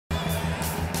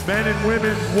men and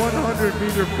women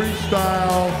 100-meter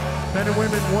freestyle. Men and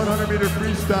women 100-meter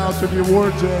freestyle to the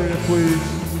awards area,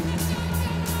 please.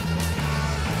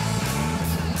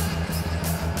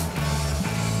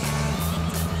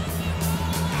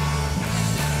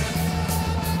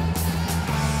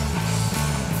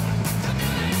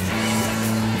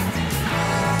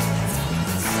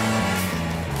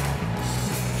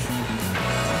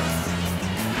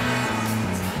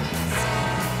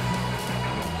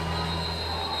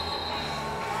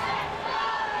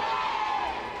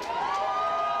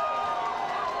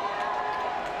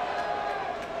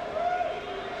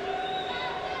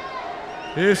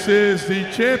 This is the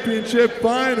championship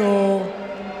final.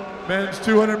 Men's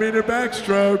 200-meter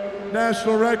backstroke.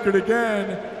 National record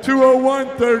again.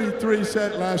 2:01:33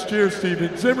 set last year.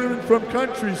 Steven Zimmerman from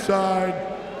Countryside.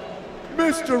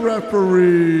 Mr.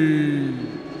 Referee.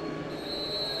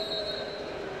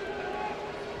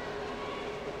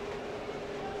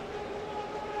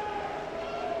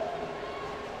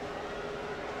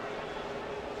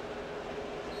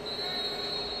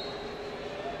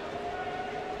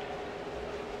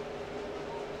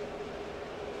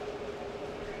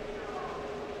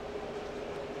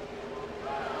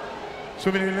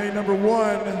 Swimming in lane number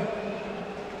 1,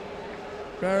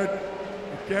 Garrett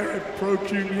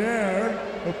Procunier.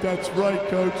 Hope that's right,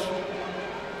 Coach.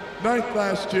 9th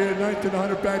last year, 9th in the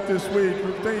 100 back this week.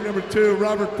 Lane number 2,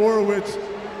 Robert Borowitz.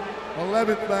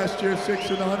 11th last year,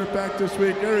 6th in the 100 back this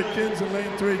week. Eric Kins in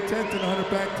lane 3, 10th in the 100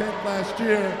 back, 10th last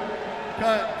year.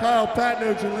 Kyle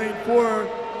Patnode's in lane 4,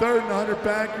 3rd in the 100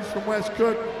 back. He's from West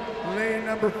Cook. Lane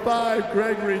number 5,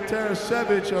 Gregory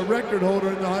Tarasevich, a record holder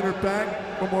in the 100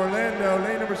 back from Orlando.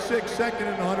 Lane number 6, 2nd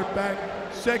in the 100 back,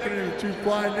 2nd in the 2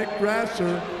 fly, Nick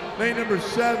Grasser. Lane number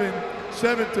 7,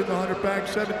 7th in the 100 back,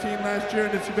 17 last year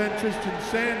in this event, Tristan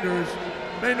Sanders.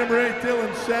 Lane number 8,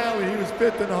 Dylan Sally, he was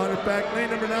 5th in the 100 back. Lane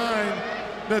number 9,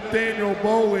 Nathaniel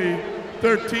Boley,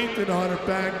 13th in the 100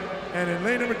 back. And in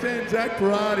lane number 10, Zach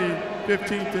Parati,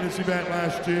 15th in this event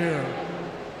last year.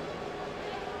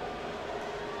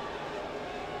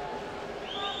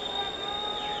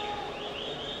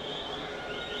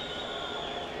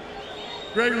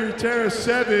 Gregory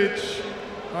Tarasevich,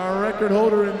 our record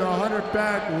holder in the 100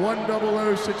 back,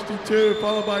 1:00:62,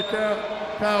 followed by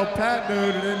Kyle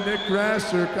Patnode and then Nick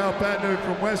Grasser. Kyle Patnode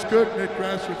from West Cook, Nick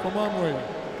Grasser from Umwee.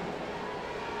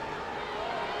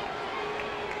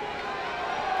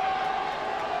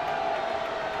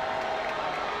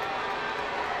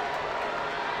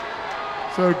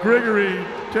 So Gregory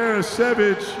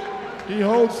Tarasevich, he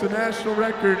holds the national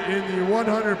record in the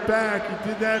 100 back. He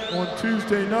did that on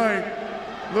Tuesday night.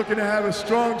 Looking to have a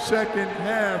strong second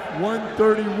half,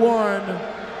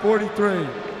 1:31:43.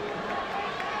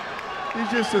 He's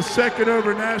just a second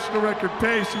over national record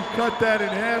pace. He cut that in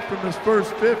half from his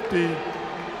first 50.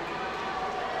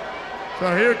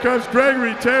 So here comes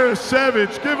Gregory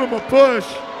Tarasevich. Give him a push.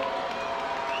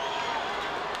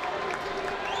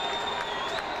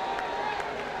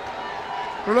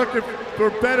 We're looking for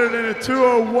better than a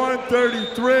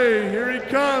 2:01:33. Here he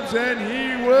comes, and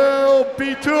he will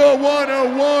be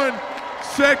 2:01:01.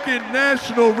 Second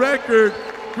national record.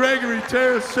 Gregory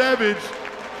Tarasevich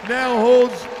now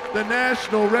holds the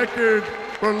national record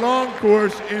for long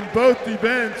course in both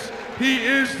events. He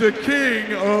is the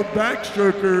king of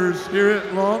backstrokers here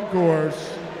at long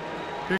course.